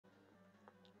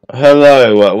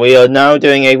Hello, we are now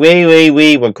doing a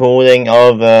wee recording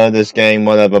of this game,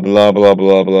 whatever, blah blah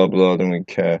blah blah blah, don't really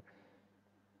care.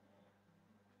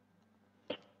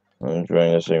 I'm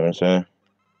enjoying the sequence here.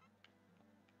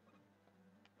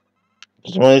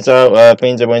 Just wanted to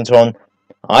things that went on.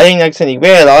 I didn't accidentally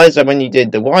realise that when you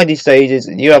did the Wiley stages,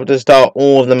 you have to start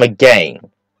all of them again.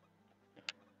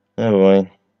 Oh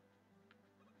boy.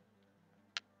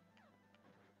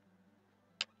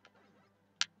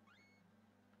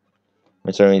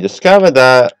 Which I only discovered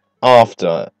that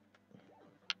after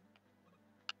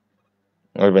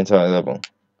I've been to that level.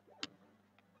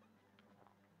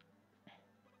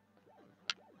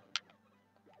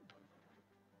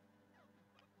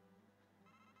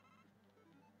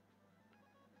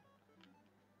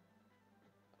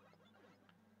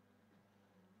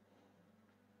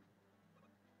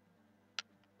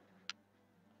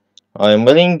 I am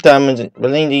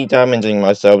willingly damaging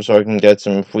myself so I can get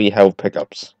some free health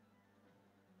pickups.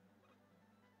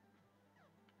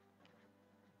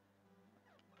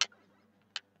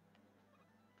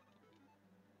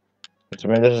 So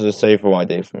maybe this is a safer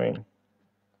idea for me.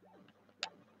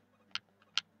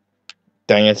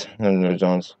 Dang it, no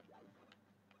chance.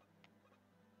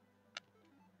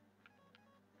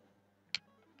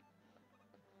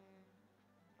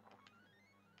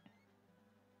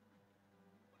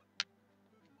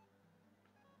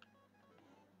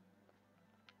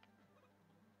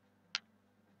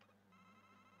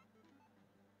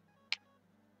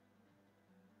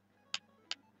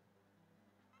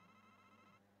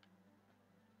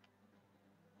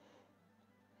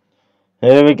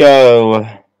 Here we go.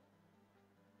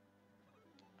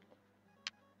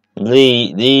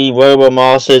 The Robot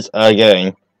Masters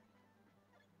again.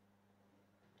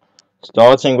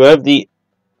 Starting with the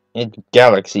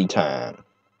Galaxy time.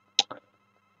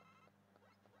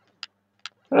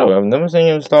 Oh, I've never seen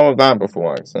him start with that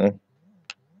before, actually.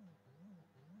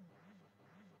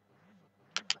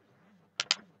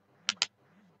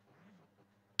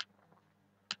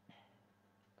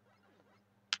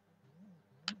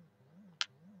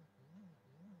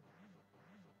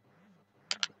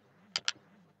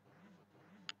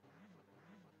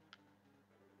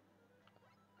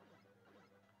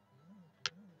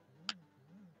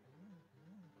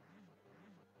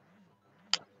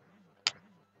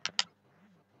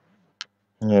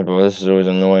 Yeah, but this is always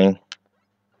annoying.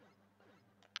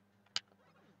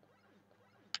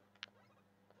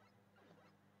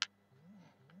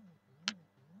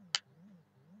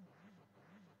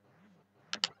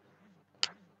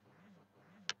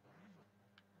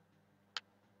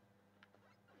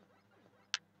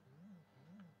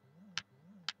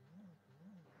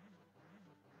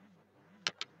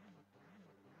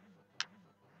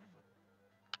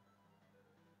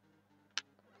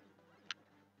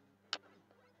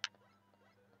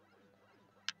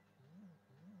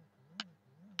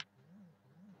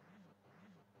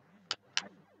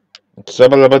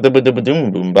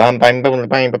 Boom bam bam bam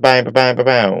bam bam bam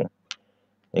bam.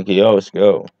 Okay, let's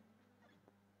go.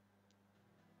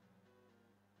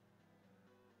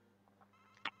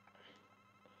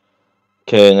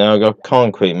 Okay, now I got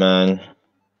Concrete Man.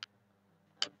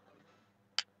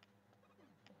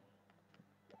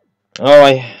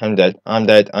 Oh, I'm dead. I'm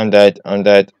dead. I'm dead. I'm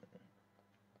dead.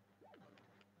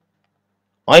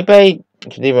 I bet he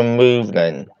can even move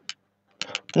then.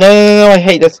 No, I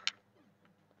hate this.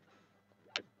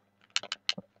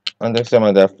 I'm going to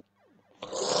my death.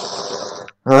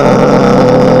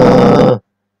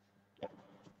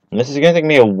 This is going to take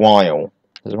me a while.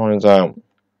 This one's out.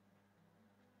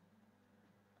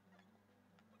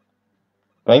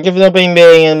 Thank you for not being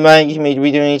me and making me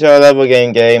redoing each other level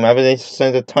game. I haven't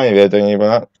spent a tiny bit of doing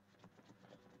about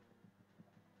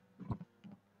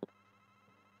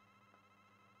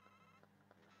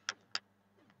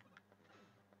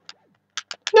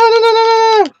that.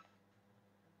 No.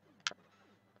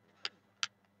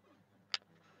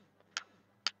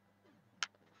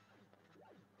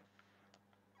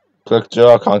 Click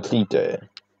draw completed.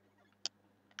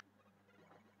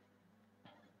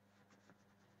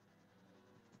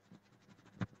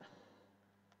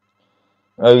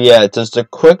 Oh yeah, just to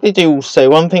quickly say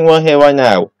one thing right here, right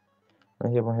now.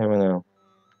 Right here, right now.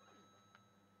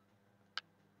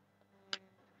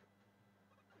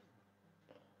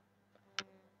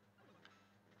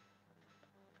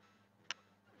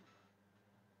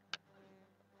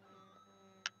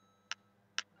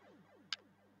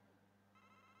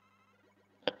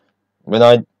 When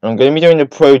I'm going to be doing the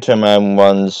Proto Man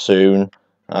one soon.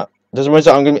 Doesn't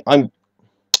matter. I'm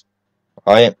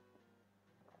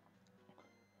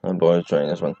bored of trying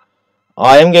this one.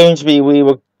 I am going to be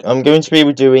I'm going to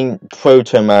be doing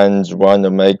Proto Man's one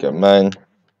of Megaman.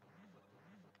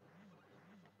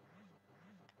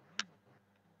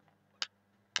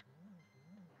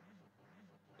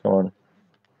 Come on.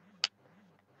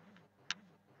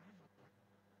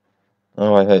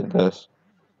 Oh, I hate this.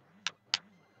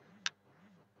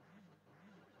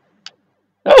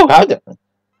 Oh, how'd you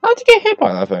get hit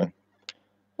by that thing?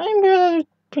 I'm really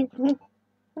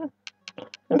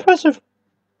impressive.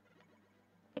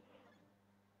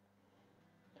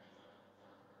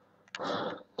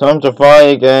 Time to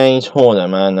fight against Hornet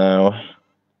Man now.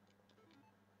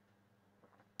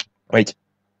 Wait,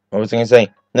 what was I going to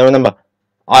say? No, remember,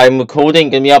 I'm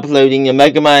gonna be uploading the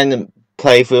Mega Man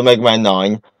playthrough of Mega Man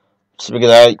 9. So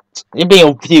because it'll be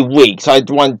a few weeks, I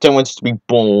don't want you to be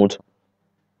bored.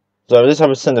 So let's have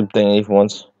a send up thing if you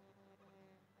want.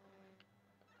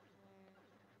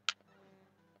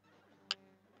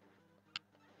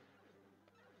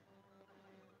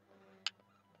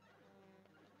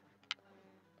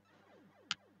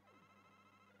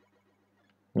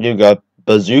 You got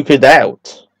bazookaed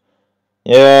out.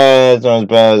 Yeah, it's not as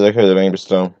bad as I could have been, but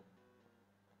still.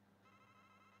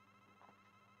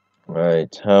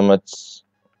 Right, how much?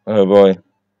 Oh boy.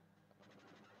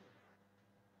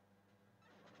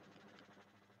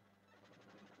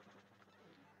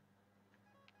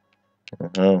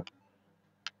 Oh.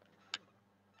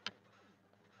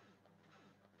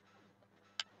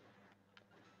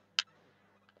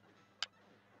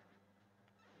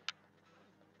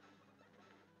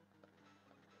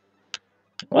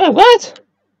 Wait, what?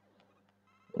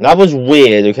 That was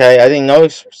weird, okay? I didn't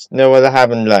know what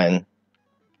happened then.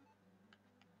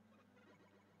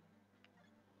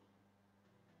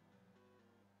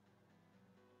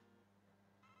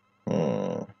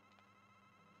 Hmm.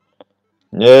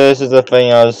 Yeah, this is the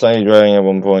thing I was saying during at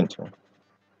one point.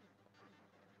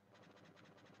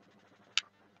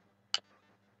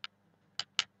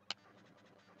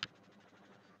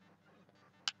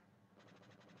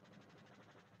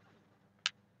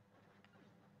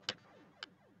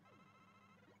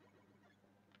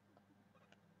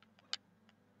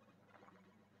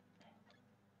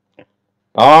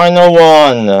 Final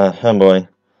one! Oh boy.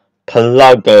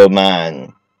 Plugo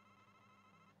Man.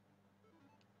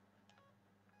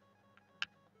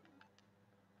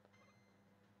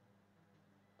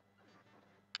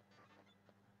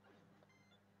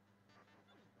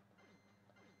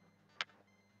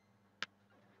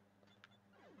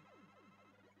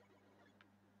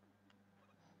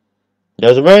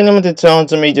 There's a very limited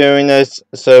chance of me doing this,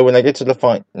 so when I get to the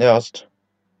fight, last.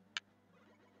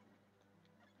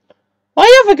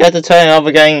 I forget to tell you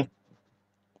another game.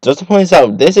 Just to point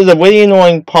out, this is a really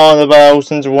annoying part of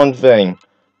Since one thing.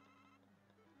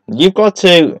 You've got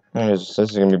to. This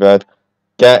is gonna be bad.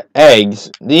 Get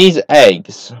eggs. These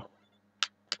eggs.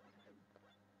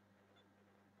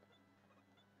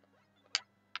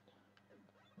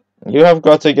 You have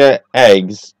got to get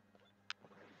eggs.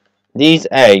 These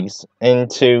eggs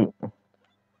into.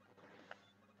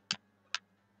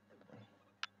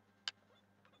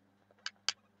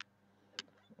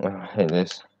 Oh, I hate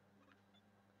this.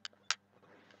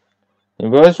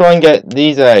 You've got to try and get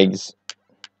these eggs.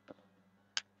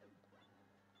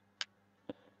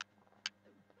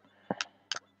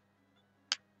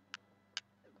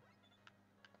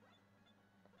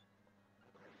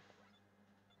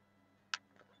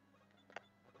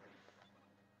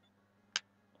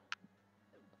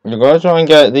 You've got to try and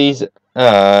get these.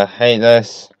 I hate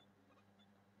this.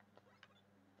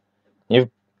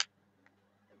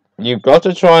 You've got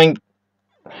to try and.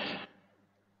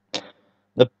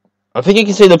 I think you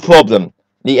can see the problem.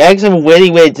 The eggs have a really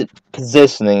weird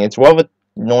positioning. It's rather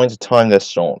annoying to time their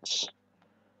shots.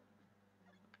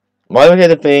 Why do I get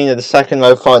the feeling that the second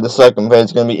I fight the second phase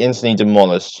is going to be instantly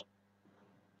demolished?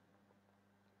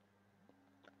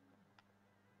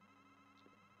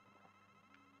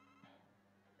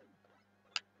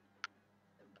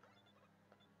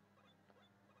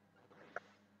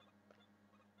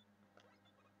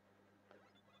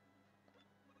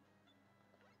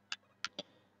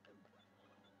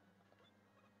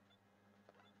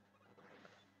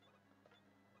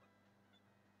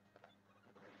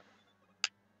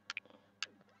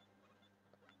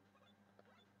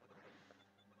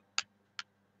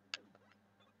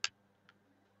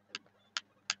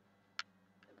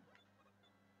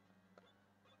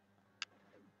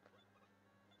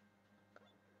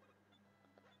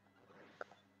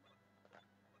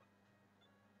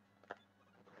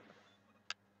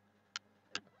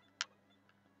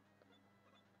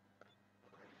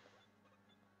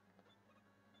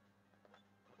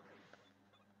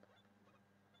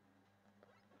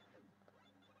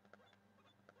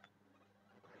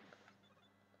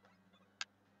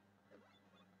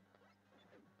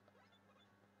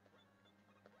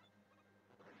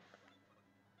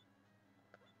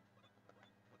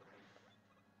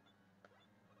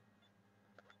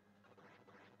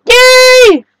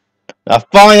 A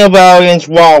final battle against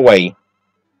Huawei.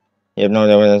 You have no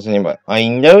idea what that's anymore. I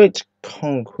know it's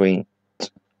concrete.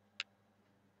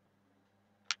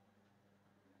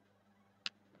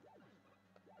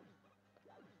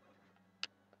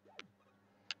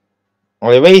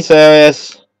 Are you really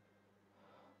serious?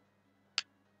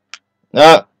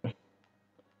 No.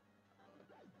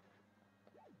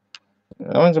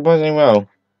 That went surprisingly well.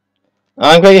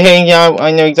 I'm going to hang out.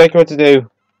 I know exactly what to do.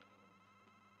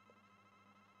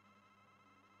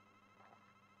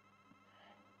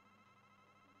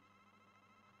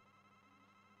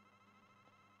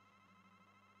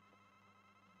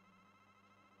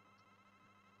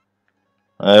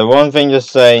 I have one thing to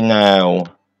say now.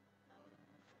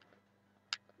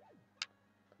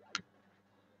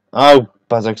 Oh,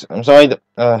 buttocks. I'm sorry. Turn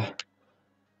to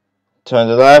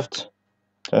the left.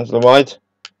 Turn to the right.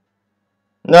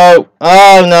 No.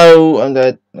 Oh, no. I'm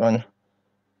dead. Run.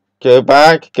 Go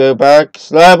back. Go back.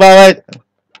 Slow bullet.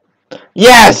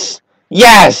 Yes!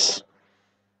 Yes!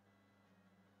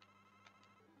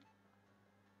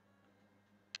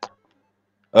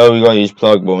 Oh, we gotta use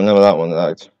plug, but remember that one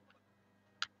lagged.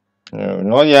 No,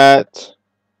 not yet.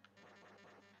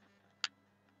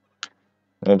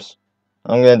 Oops.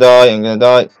 I'm gonna die. I'm gonna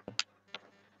die.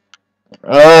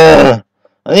 Ugh!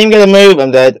 I didn't even get a move.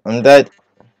 I'm dead. I'm dead.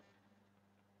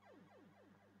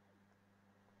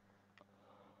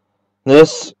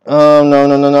 This. Oh, no,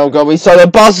 no, no, no. God, we saw the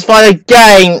boss fight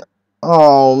again!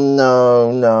 Oh,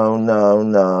 no, no, no,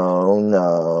 no,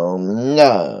 no,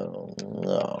 no,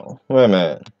 no. Wait a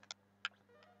minute.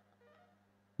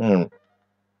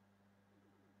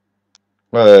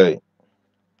 Wait.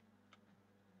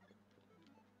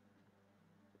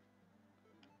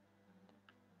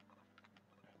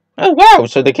 Oh, wow.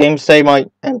 So the game saved my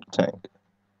empty tank.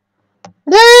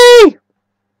 Yay!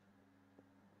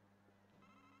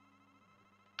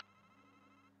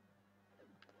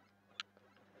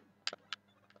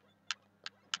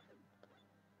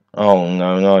 Oh,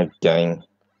 no, not again.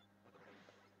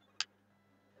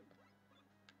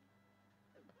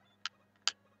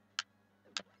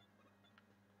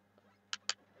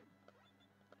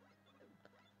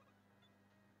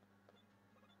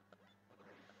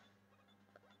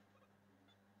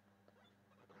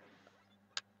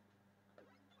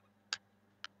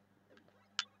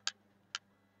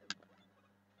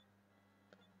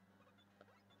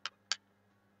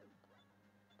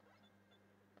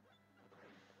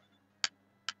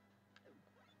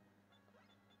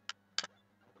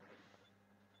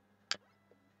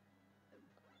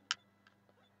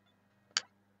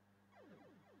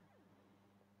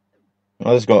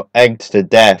 I just got egged to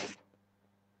death.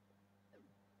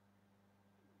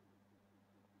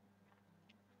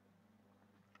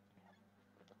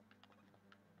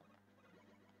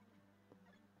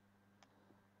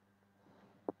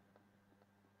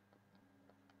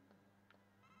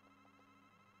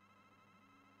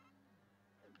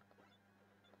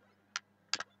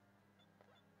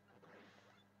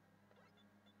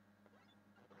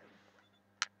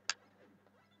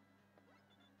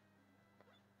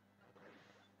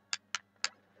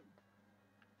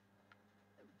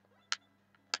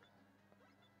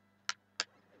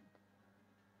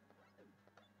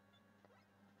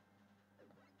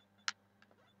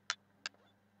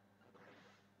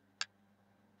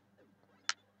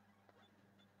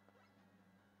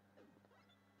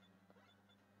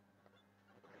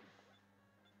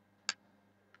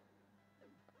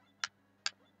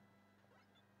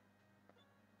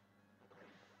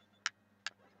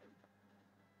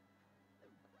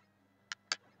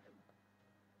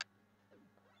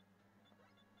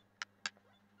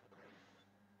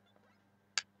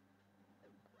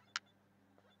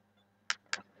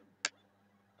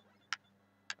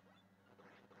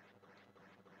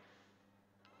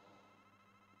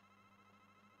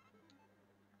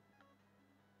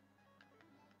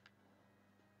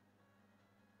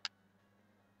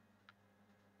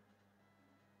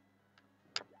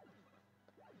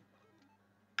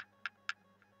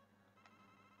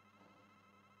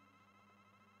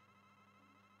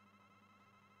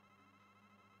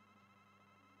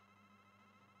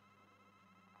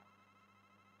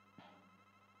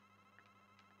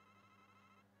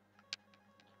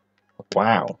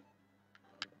 Wow.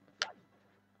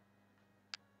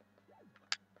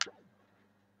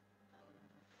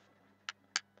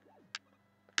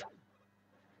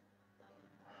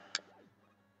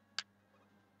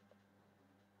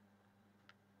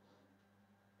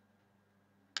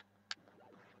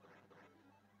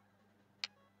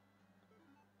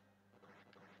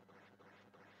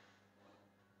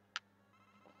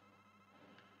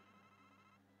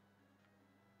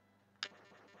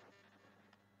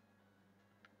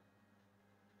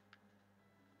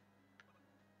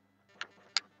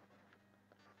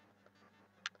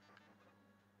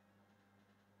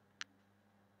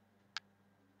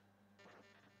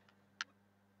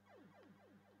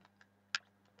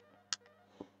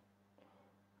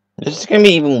 This is going to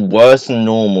be even worse than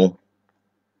normal.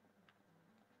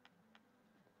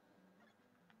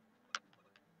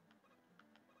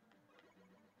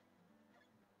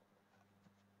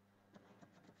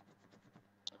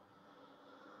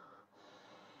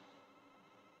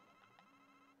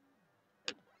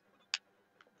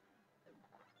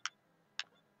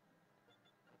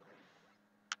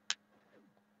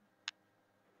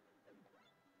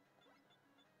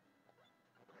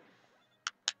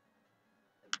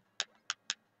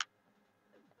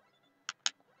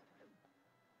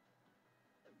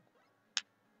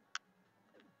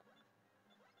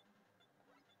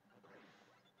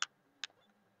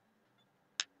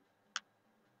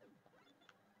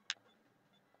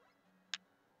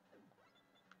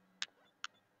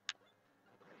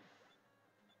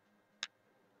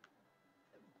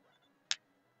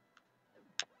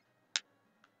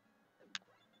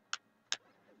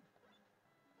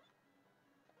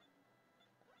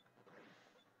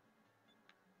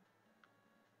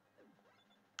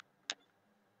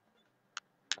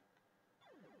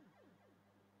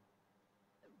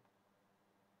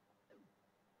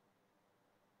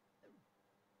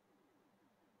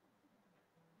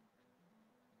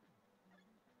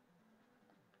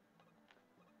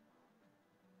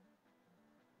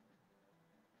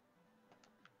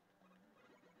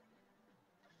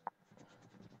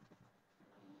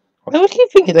 I always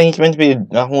keep thinking that he's meant to be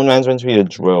that Hornman's meant to be a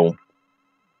drill.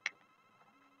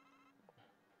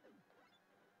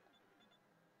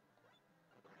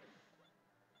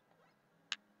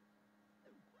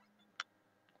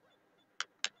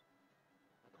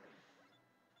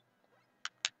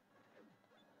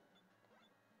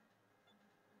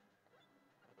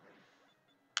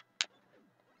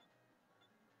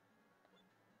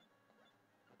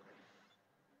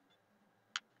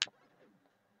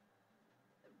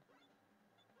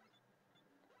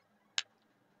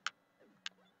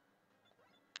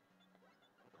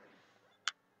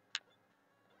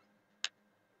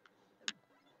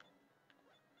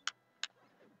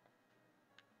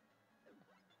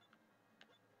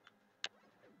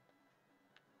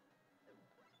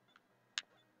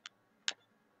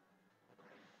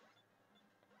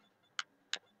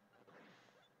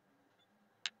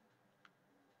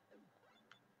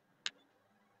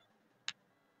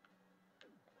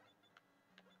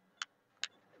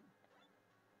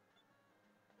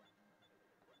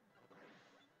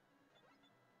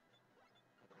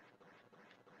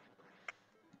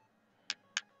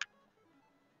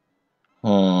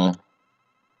 Hmm.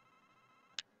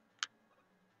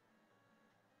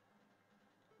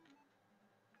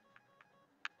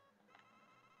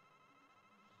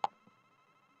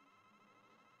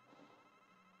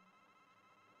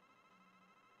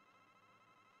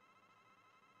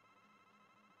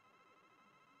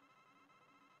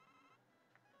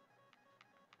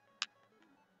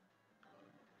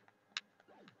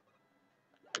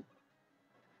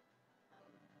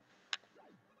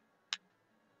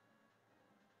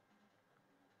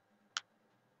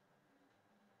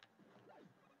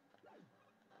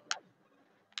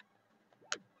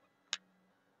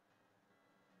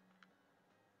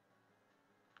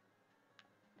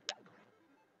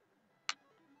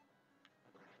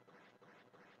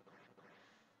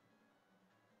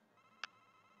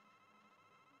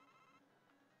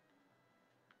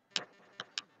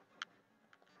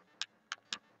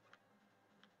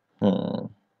 Hmm.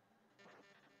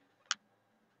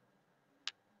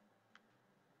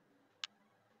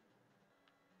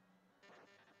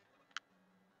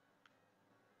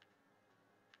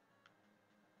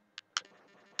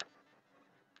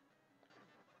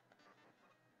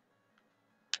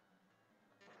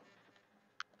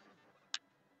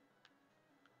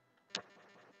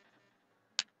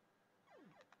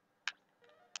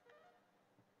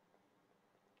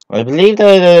 I believe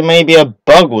there may be a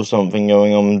bug or something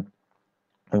going on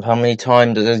of how many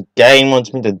times this game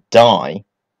wants me to die.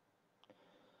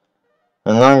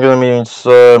 And I'm going to be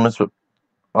so much.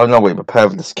 I'm not really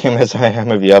prepared for this game as I am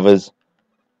with the others.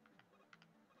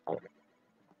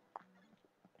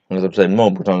 As I've said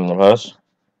multiple times in the past.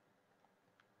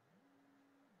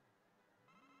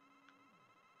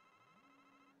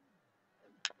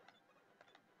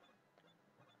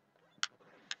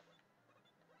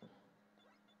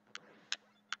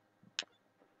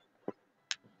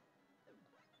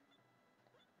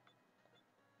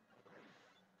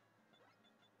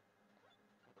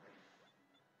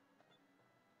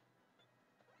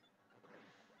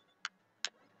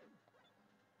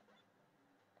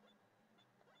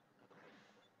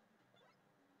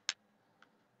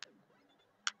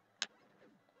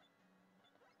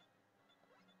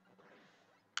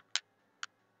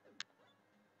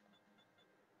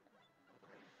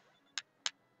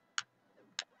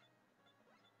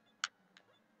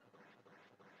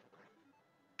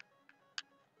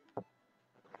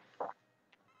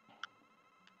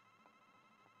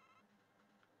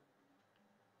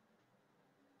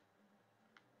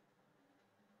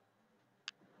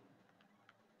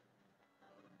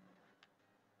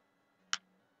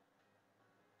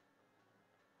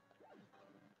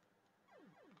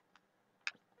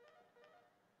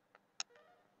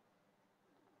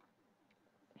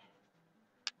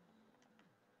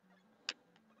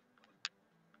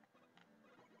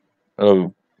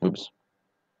 Oh, oops.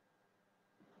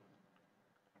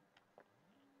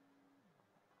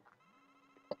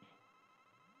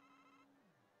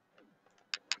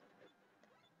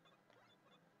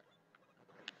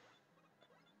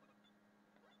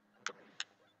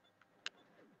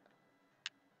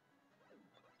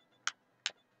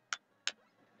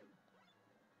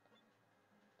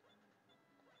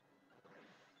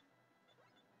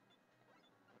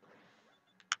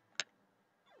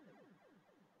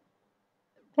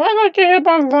 Why did I get hit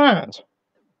by that?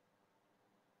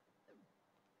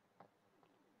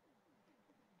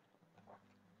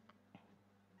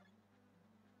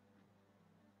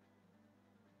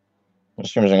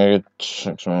 This game's gonna get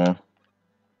checked right now.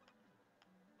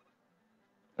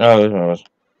 Oh, this one was.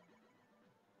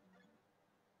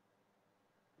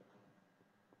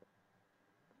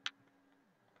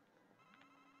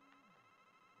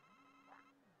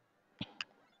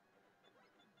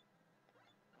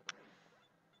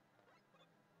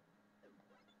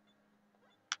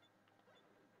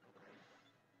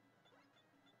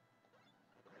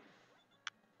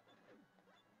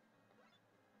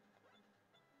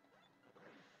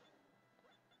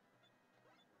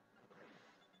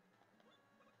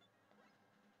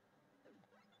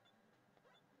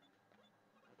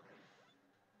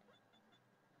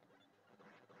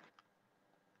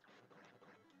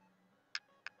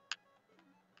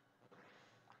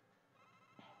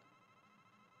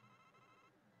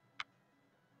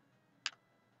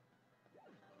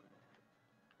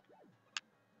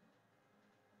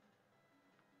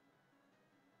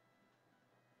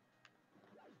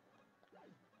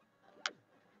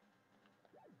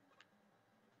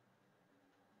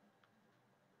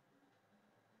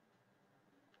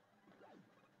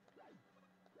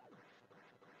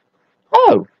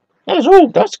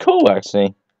 Oh, that's cool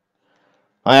actually.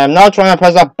 I am not trying to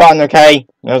press that button, okay?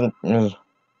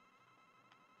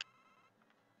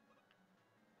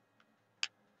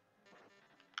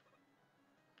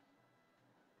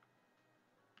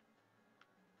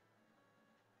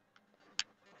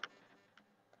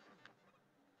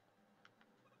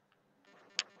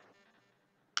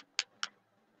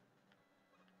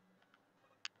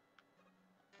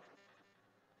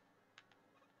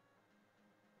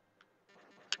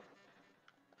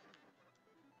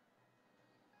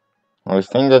 I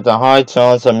think there's a high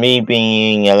chance of me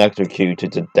being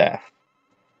electrocuted to death.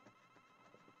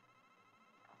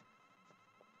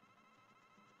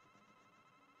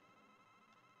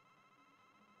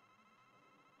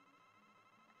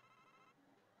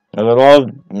 There was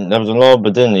a lot of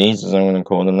badinies, as I'm going to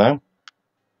call them now.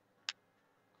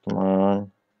 Come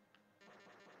on.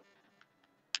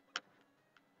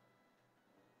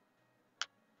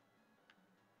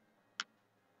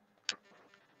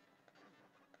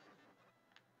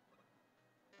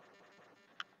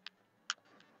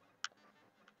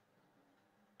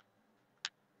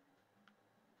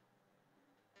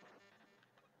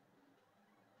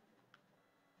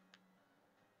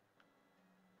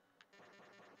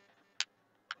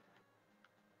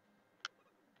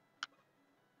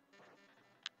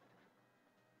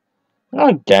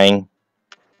 Oh, dang.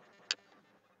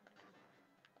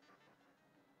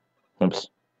 Oops.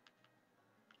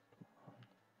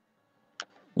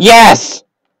 Yes!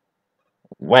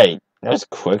 Wait, that was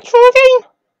quick shorting?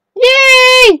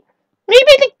 Yay! Me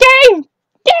beat the game!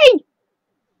 Yay!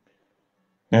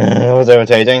 That was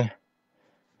irritating.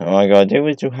 Oh my god, it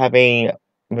was to have a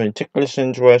ridiculously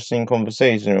interesting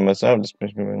conversation with myself,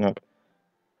 especially when up.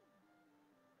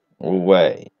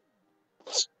 Wait.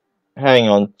 Hang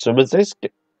on, so was this.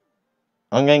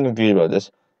 I'm getting confused about this.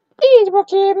 Please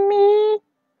forgive me.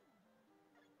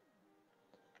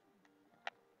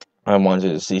 I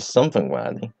wanted to see something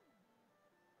rally.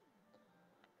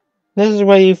 This is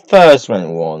where you first went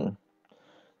wrong.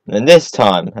 And this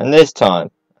time, and this time,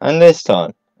 and this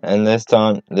time, and this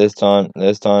time, this time,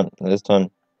 this time, this time.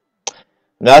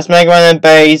 That's Mega Man and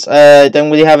Bass.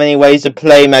 Don't really have any ways to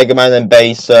play Mega Man and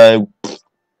Bass, so.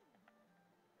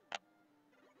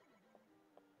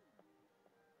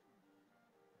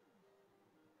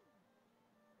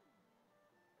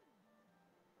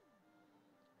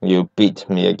 You beat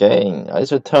me again. I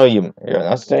should tell you.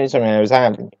 I'll tell you something I was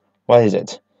having. What is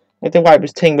it? Like the white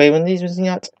was ting when these was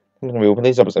not. I'm gonna real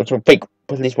police officer. I'm fake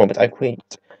police one, but I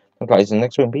quit. Okay, so the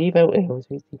next one be about it.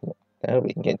 Now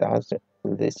we can get the house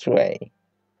this way.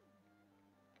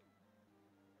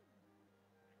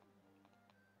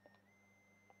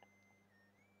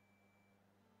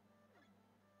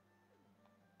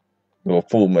 You're a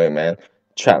fool, man.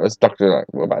 Chat, let's doctor like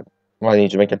what about why need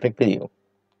to make a big video?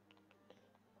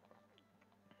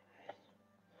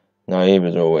 No, he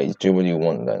was always do what you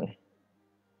want then.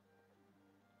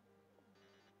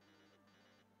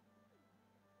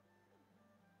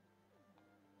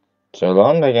 So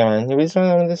long, Megaman. You was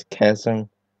on this castle.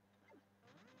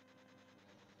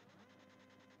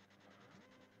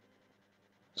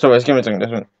 So let's give me a second.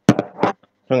 This one.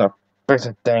 No, fix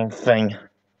a dang thing.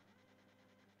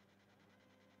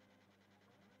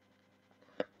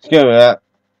 Screw that.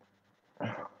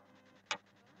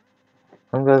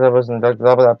 I'm glad I wasn't that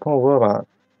that poor robot.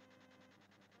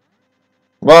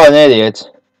 What an idiot.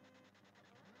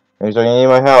 He's like, you need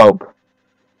my help.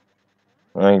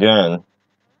 Again.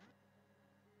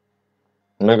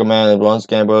 Mega Man once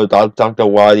again, bro. Dr.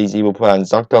 Wily's evil plans.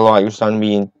 Dr. Light was trying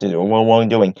to be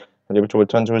wrongdoing. And able to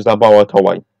return to his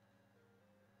laboratory.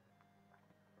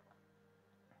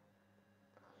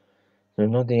 You're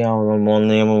not the hour I'm on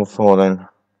the before then.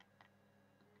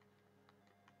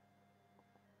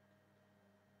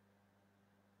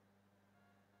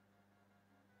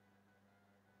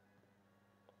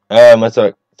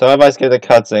 So if I skip the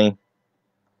cutscene.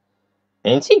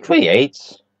 And he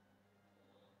creates.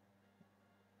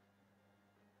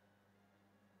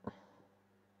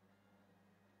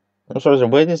 I'm sorry, it's the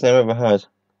weirdest name I've ever heard.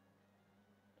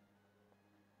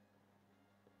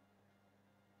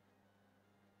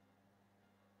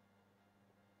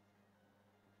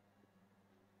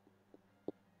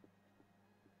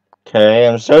 Okay,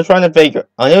 I'm still trying to figure.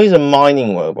 I know he's a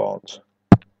mining robot.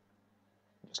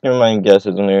 Just give me my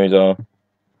guesses on who these are.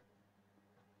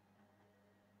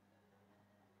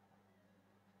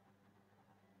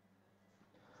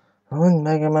 When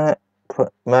Mega Man,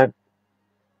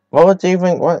 what do you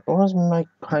think? What was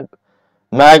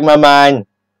Magma Man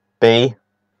be?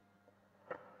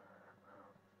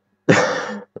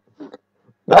 That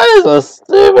is the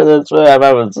stupidest thing I've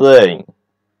ever seen.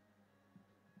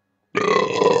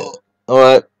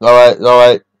 Alright. Where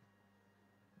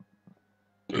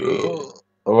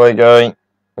are we going?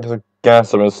 There's a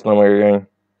gas in my stomach again.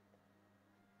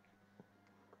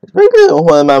 It's pretty good that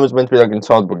one man was meant to be like in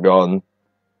Todd but gone.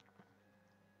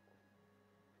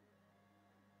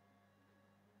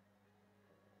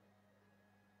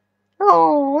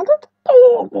 Oh, that's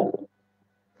adorable.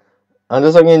 I'm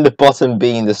just looking in the bottom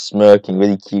being the smirking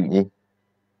really cutely.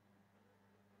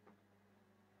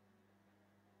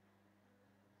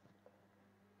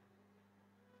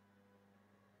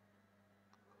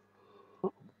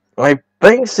 I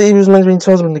think Steve was meant to be in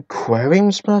charge of an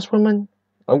aquarium splash woman.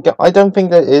 I don't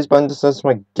think that is, but that's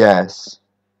my guess.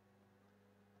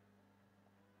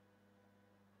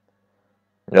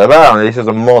 Yeah, apparently this is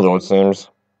a model, it seems.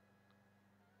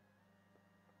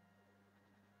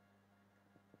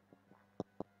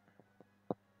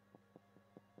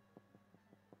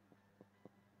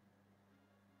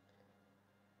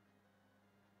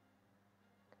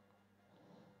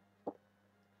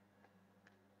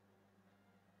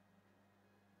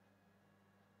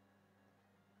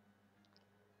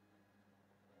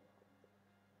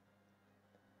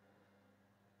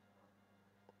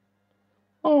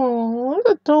 Oh,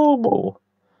 that's adorable.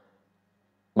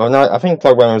 Well, no, I think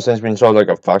Plugman was supposed to be in charge of like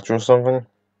a factory or something.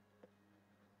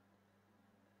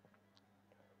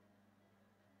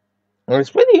 And it's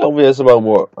pretty obvious about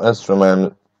what Astro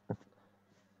Man,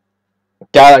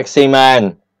 Galaxy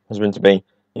Man was meant to be.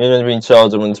 He was meant to be in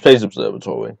charge of the Space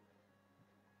Observatory.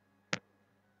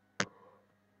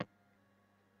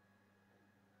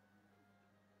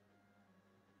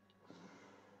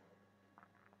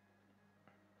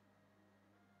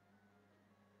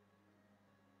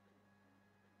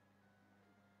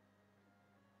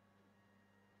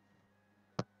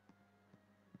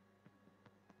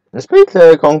 It's pretty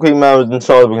clear Concrete Man was in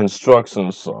charge of a construction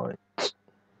site.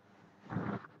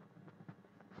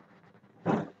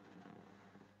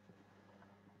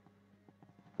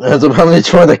 As apparently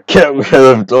trying to get rid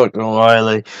of Dr.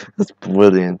 Wily. That's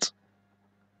brilliant.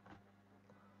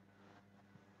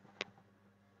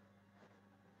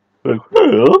 It's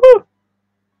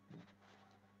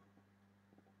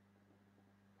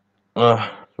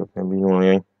gonna be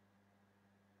annoying.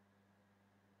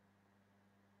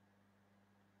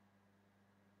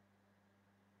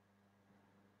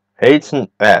 H and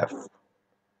F.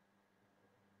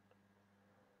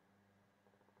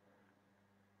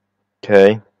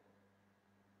 Okay.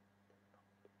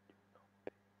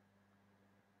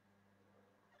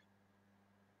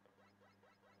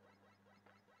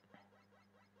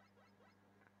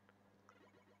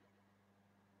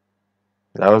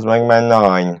 That was Mega Man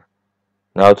 9.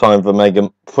 Now time for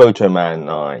Proto Man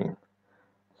 9.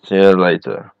 See you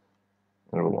later,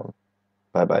 everyone.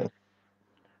 Bye bye.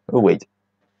 Oh wait.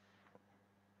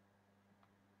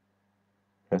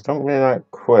 It's not really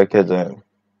that quick, is it?